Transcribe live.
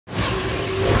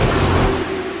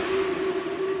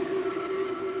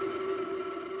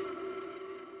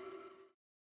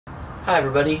Hi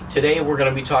everybody, today we're going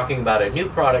to be talking about a new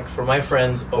product from my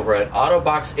friends over at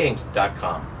AUTOBOXXINC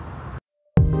com.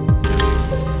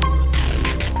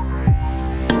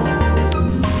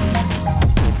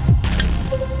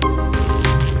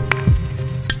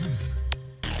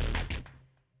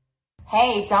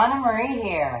 Hey, Donna Marie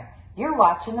here. You're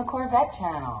watching the Corvette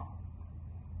channel.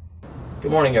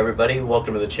 Good morning everybody,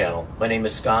 welcome to the channel. My name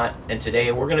is Scott and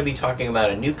today we're going to be talking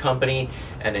about a new company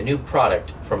and a new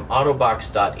product from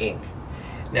AUTOBOXXINC.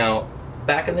 Now,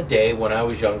 back in the day when I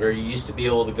was younger, you used to be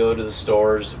able to go to the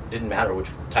stores, didn't matter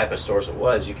which type of stores it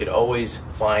was, you could always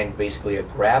find basically a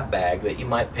grab bag that you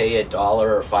might pay $1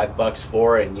 or $5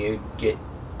 for, and you'd get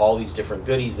all these different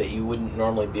goodies that you wouldn't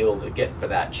normally be able to get for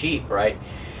that cheap, right?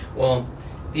 Well,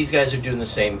 these guys are doing the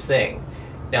same thing.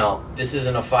 Now, this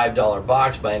isn't a $5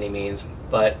 box by any means,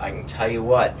 but I can tell you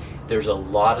what, there's a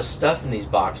lot of stuff in these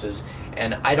boxes,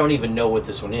 and I don't even know what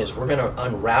this one is. We're going to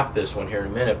unwrap this one here in a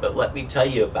minute, but let me tell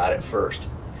you about it first.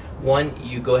 One,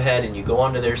 you go ahead and you go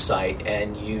onto their site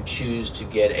and you choose to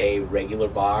get a regular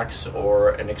box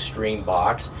or an extreme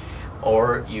box,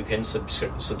 or you can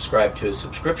subscribe to a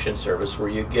subscription service where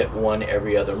you get one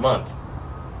every other month.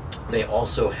 They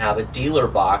also have a dealer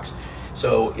box,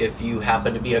 so if you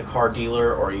happen to be a car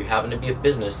dealer or you happen to be a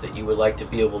business that you would like to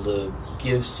be able to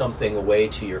give something away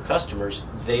to your customers,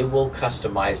 they will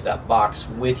customize that box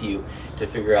with you to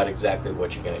figure out exactly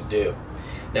what you're going to do.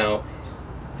 Now,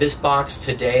 this box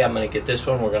today, I'm going to get this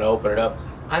one, we're going to open it up.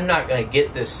 I'm not going to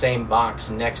get this same box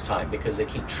next time because they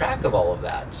keep track of all of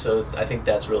that, so I think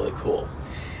that's really cool.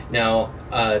 Now,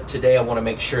 today I want to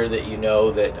make sure that you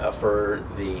know that for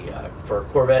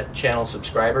Corvette channel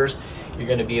subscribers, you're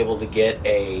going to be able to get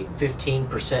a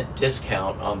 15%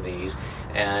 discount on these,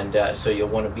 and so you'll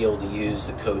want to be able to use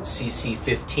the code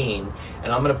CC15,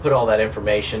 and I'm going to put all that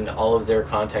information, all of their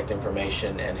contact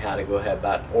information, and how to go ahead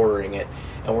about ordering it,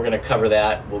 and we're going to cover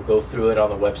that. We'll go through it on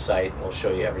the website, and we'll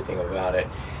show you everything about it.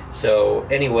 So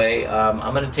anyway,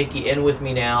 I'm going to take you in with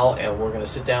me now, and we're going to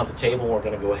sit down at the table, and we're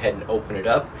going to go ahead and open it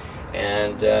up,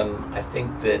 and I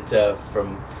think that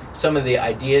from some of the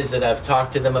ideas that I've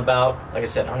talked to them about, like I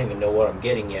said, I don't even know what I'm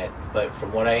getting yet, but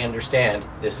from what I understand,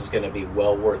 this is going to be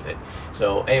well worth it.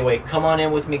 So anyway, come on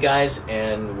in with me guys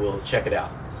and we'll check it out.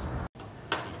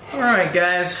 Alright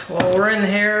guys, well we're in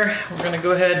here, we're going to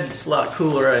go ahead, it's a lot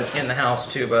cooler in the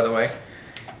house too by the way,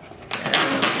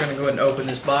 and we're going to go ahead and open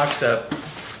this box up.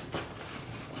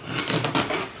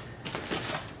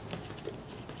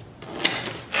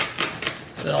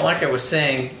 So like I was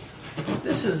saying,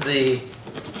 this is the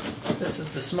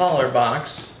smaller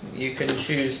box. You can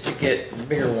choose to get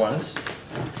bigger ones,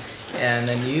 and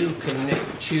then you can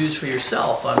choose for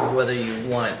yourself on whether you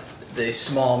want the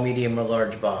small, medium, or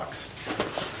large box.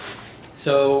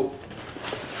 So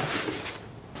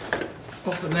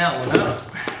open that one up,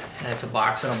 and it's a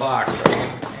box in a box,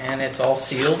 and it's all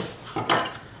sealed.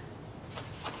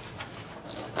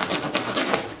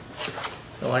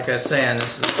 So like I was saying,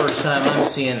 this is the first time I'm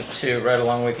seeing it too, right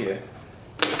along with you.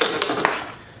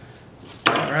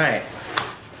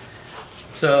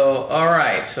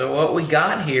 Alright, so what we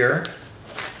got here,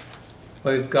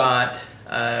 we've got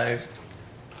a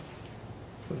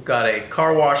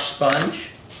car wash sponge,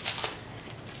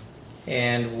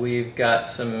 and we've got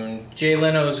some Jay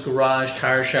Leno's Garage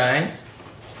Tire Shine.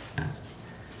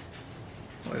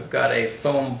 We've got a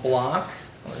foam block.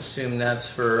 I would assume that's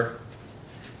for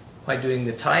by doing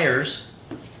the tires.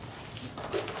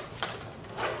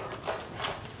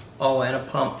 Oh, and a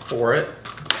pump for it.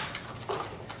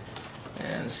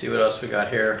 And see what else we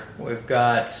got here. We've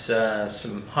got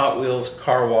some Hot Wheels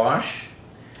car wash.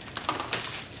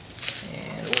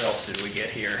 And what else did we get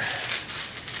here?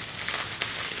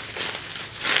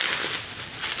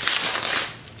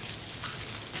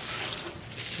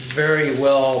 Very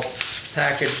well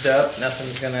packaged up.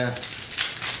 Nothing's gonna,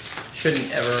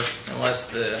 shouldn't ever, unless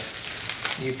the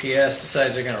UPS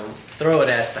decides they're gonna throw it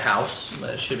at the house, but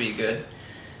it should be good.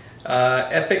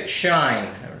 Epic Shine.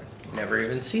 Never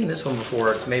even seen this one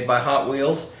before. It's made by Hot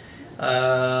Wheels,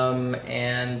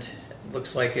 and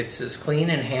looks like it says clean,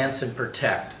 enhance, and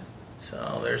protect.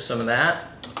 So there's some of that.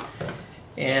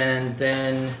 And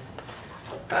then,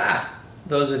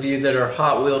 those of you that are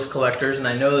Hot Wheels collectors, and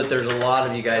I know that there's a lot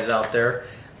of you guys out there,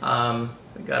 we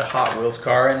got a Hot Wheels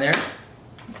car in there,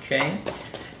 okay,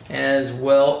 as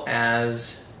well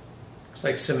as looks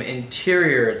like some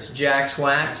interior. It's Jack's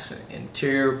Wax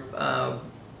interior.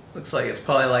 Looks like it's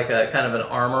probably like a kind of an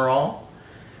armor all.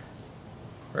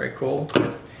 Very cool.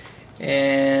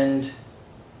 And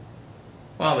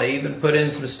wow, they even put in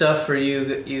some stuff for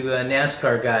you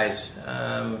NASCAR guys.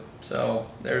 So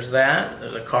there's that.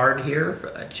 There's a card here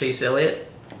for Chase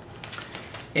Elliott.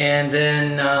 And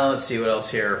then let's see what else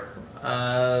here.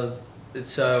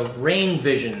 It's rain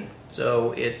vision,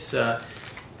 so it's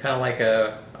kind of like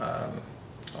a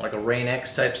Rain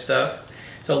X type stuff.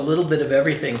 So a little bit of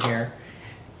everything here.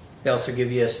 They also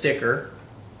give you a sticker.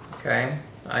 Okay,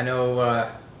 I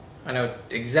know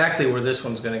exactly where this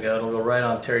one's going to go. It'll go right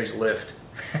on Terry's lift.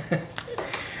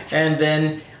 And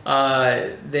then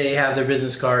they have their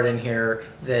business card in here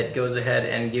that goes ahead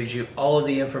and gives you all of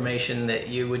the information that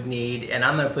you would need, and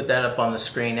I'm going to put that up on the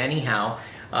screen anyhow.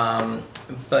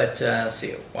 Let's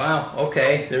see. Wow,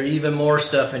 okay, there's even more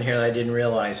stuff in here that I didn't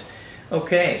realize.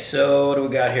 Okay, so what do we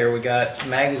got here? We got some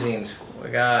magazines. We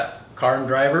got Car and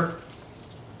Driver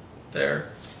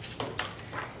there,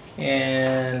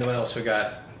 and what else we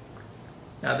got?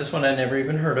 Now this one I never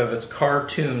even heard of. It's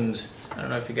Cartoons. I don't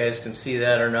know if you guys can see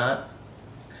that or not.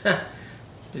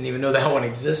 Didn't even know that one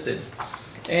existed.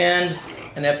 And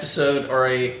an episode or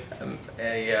a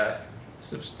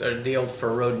deal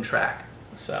for Road and Track.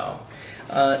 So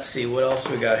let's see what else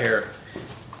we got here.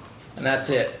 And that's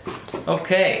it.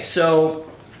 Okay, so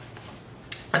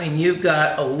I mean, you've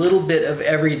got a little bit of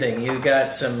everything. You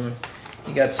got some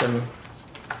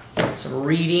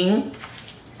reading,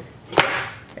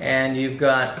 and you've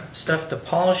got stuff to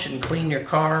polish and clean your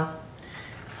car.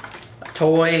 A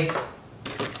toy.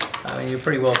 I mean, you're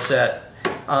pretty well set.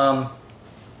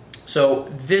 So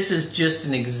this is just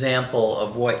an example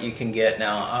of what you can get.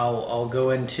 Now I'll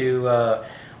go into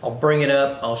I'll bring it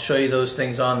up. I'll show you those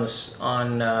things on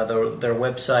their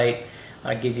website.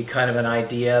 I give you kind of an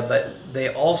idea, but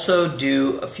they also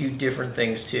do a few different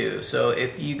things too. So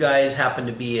if you guys happen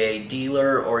to be a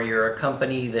dealer, or you're a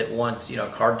company that wants, a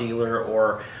car dealer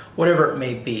or whatever it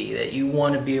may be, that you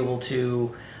want to be able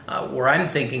to, where I'm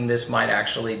thinking this might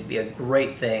actually be a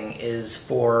great thing is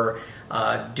for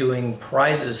doing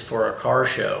prizes for a car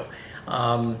show,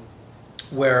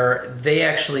 where they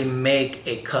actually make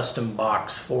a custom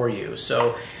box for you.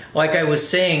 So like I was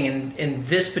saying, in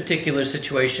this particular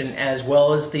situation, as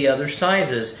well as the other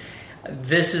sizes,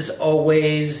 this is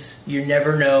always, you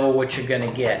never know what you're going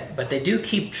to get. But they do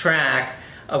keep track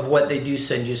of what they do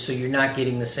send you, so you're not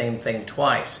getting the same thing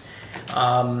twice.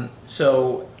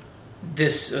 So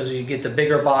this, as you get the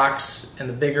bigger box and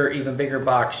the even bigger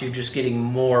box, you're just getting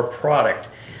more product.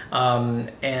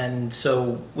 And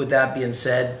so with that being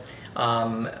said,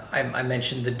 I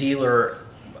mentioned the dealer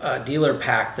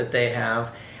pack that they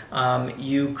have.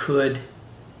 You could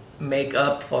make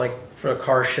up for a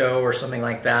car show or something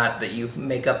like that, that you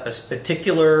make up a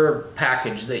particular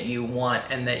package that you want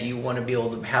and that you want to be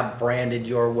able to have branded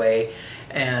your way,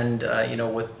 and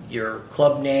with your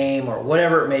club name or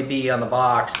whatever it may be on the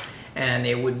box, and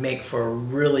it would make for a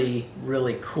really,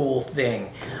 really cool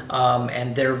thing.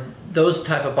 And those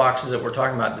type of boxes that we're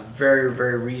talking about, they're very,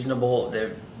 very reasonable.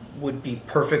 They would be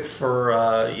perfect for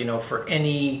for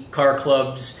any car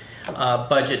club's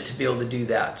budget to be able to do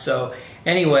that. So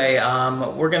anyway,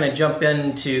 we're going to jump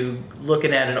into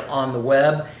looking at it on the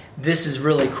web. This is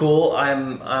really cool.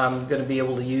 I'm going to be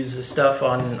able to use this stuff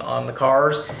on the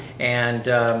cars, and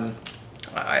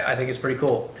I think it's pretty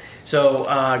cool. So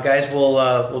guys,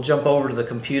 we'll jump over to the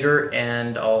computer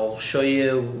and I'll show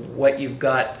you what you've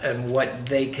got and what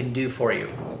they can do for you.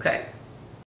 Okay.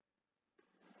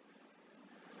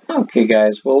 Okay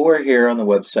guys, well, we're here on the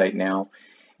website now,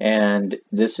 and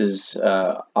this is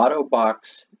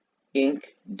AUTOBOXXINC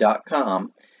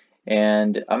com,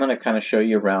 and I'm going to kind of show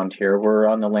you around here. We're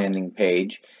on the landing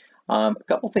page. A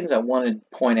couple things I want to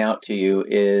point out to you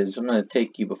is, I'm going to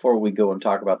take you, before we go and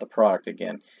talk about the product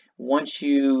again, once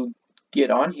you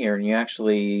get on here and you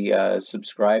actually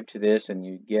subscribe to this and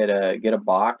you get a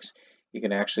box, you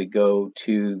can actually go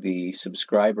to the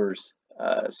subscribers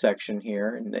section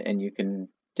here, and you can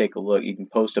take a look. You can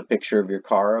post a picture of your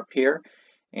car up here,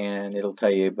 and it'll tell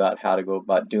you about how to go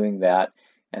about doing that,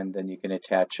 and then you can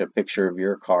attach a picture of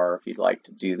your car if you'd like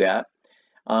to do that.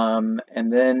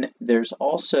 And then there's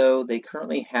also, they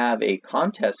currently have a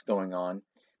contest going on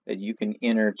that you can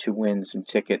enter to win some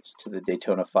tickets to the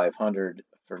Daytona 500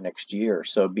 for next year,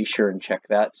 so be sure and check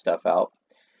that stuff out.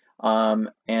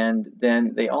 And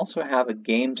then they also have a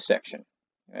game section,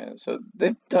 and so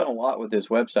they've done a lot with this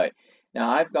website. Now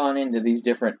I've gone into these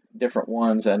different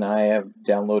ones, and I have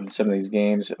downloaded some of these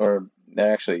games, or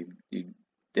they're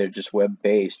just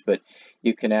web-based, but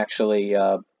you can actually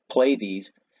play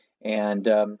these, and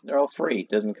they're all free. It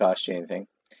doesn't cost you anything.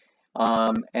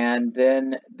 And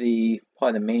then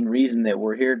probably the main reason that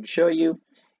we're here to show you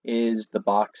is the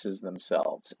boxes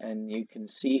themselves, and you can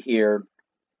see here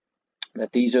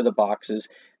that these are the boxes.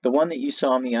 The one that you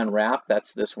saw me unwrap,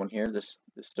 that's this one here, this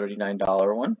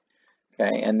 $39 one.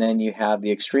 Okay, and then you have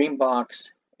the Extreme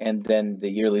box and then the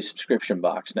yearly subscription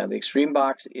box. Now the Extreme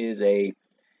box is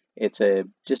it's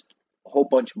just a whole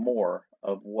bunch more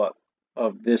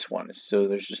of this one, so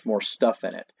there's just more stuff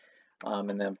in it. And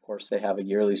then of course they have a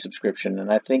yearly subscription,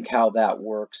 and I think how that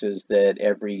works is that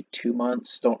every 2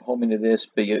 months, don't hold me to this,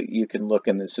 but you can look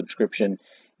in the subscription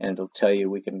and it'll tell you,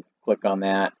 we can click on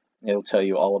that, it'll tell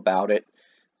you all about it.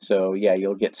 So yeah,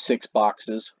 you'll get 6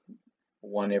 boxes,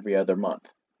 one every other month.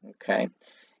 Okay,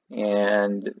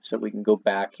 and so we can go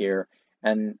back here,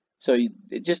 and so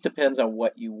it just depends on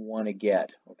what you want to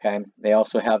get. Okay, they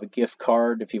also have a gift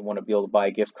card if you want to be able to buy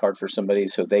a gift card for somebody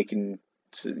so they can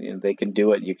they can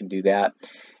do it, you can do that.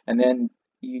 And then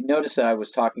you notice that I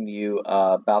was talking to you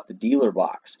about the dealer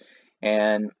box,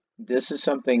 and this is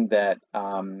something that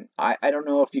I don't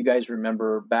know if you guys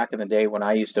remember back in the day when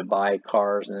I used to buy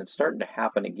cars, and it's starting to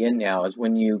happen again now, is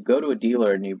when you go to a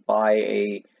dealer and you buy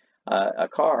a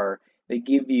car, they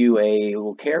give you a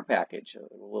little care package, a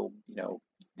little,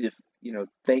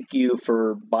 thank you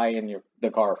for buying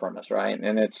the car from us, right?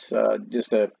 And it's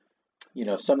just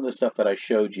some of the stuff that I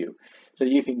showed you. So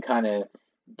you can kind of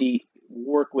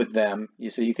work with them.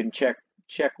 So you can check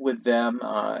with them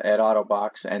at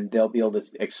AutoBox, and they'll be able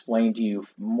to explain to you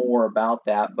more about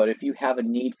that. But if you have a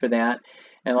need for that,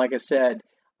 and like I said,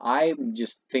 I'm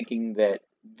just thinking that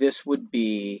this would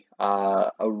be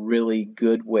a really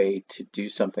good way to do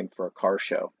something for a car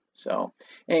show. So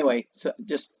anyway, so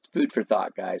just food for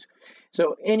thought, guys.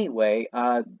 So anyway,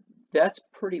 that's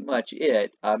pretty much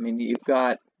it. I mean, you've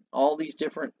got all these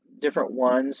different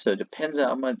ones, so it depends on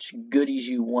how much goodies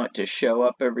you want to show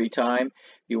up every time.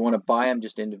 If you want to buy them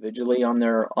just individually on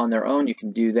their own, you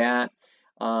can do that.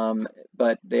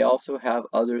 But they also have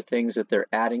other things that they're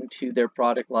adding to their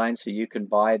product line, so you can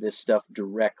buy this stuff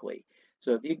directly.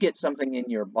 So if you get something in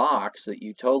your box that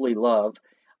you totally love,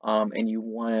 and you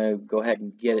want to go ahead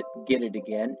and get it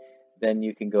again, then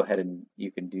you can go ahead and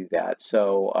you can do that.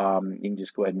 So you can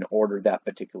just go ahead and order that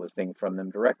particular thing from them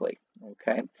directly.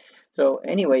 Okay. So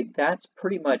anyway, that's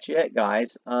pretty much it,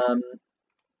 guys.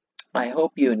 I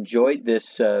hope you enjoyed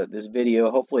this this video.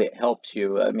 Hopefully it helps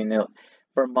you. I mean,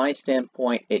 from my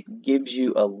standpoint, it gives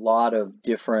you a lot of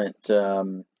different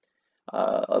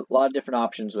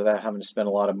options without having to spend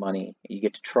a lot of money. You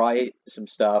get to try some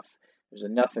stuff. There's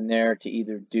enough in there to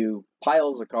either do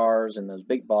piles of cars and those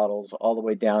big bottles, all the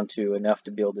way down to enough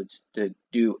to be able to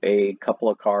do a couple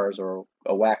of cars or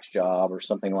a wax job or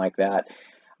something like that.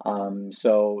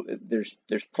 So there's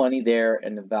plenty there,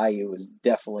 and the value is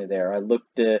definitely there. I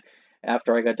looked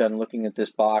after I got done looking at this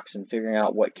box and figuring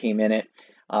out what came in it,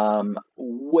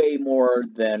 way more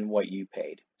than what you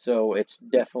paid. So it's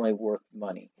definitely worth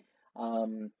money.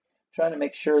 Trying to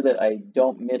make sure that I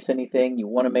don't miss anything. You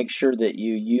want to make sure that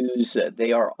you use,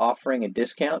 they are offering a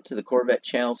discount to the Corvette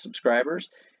channel subscribers.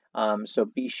 So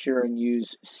be sure and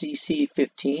use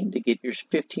CC15 to get your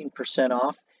 15%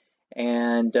 off.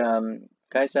 And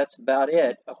guys, that's about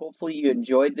it. Hopefully you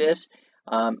enjoyed this.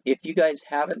 If you guys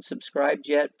haven't subscribed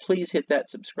yet, please hit that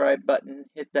subscribe button,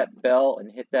 hit that bell,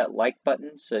 and hit that like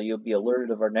button so you'll be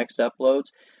alerted of our next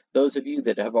uploads. Those of you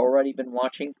that have already been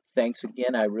watching, thanks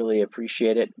again. I really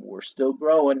appreciate it. We're still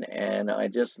growing, and I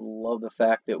just love the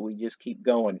fact that we just keep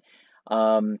going.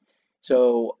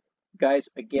 So, guys,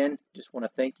 again, just want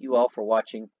to thank you all for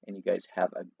watching, and you guys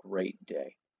have a great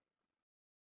day.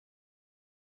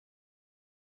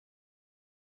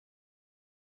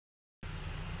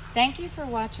 Thank you for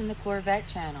watching the Corvette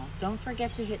channel. Don't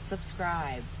forget to hit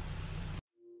subscribe.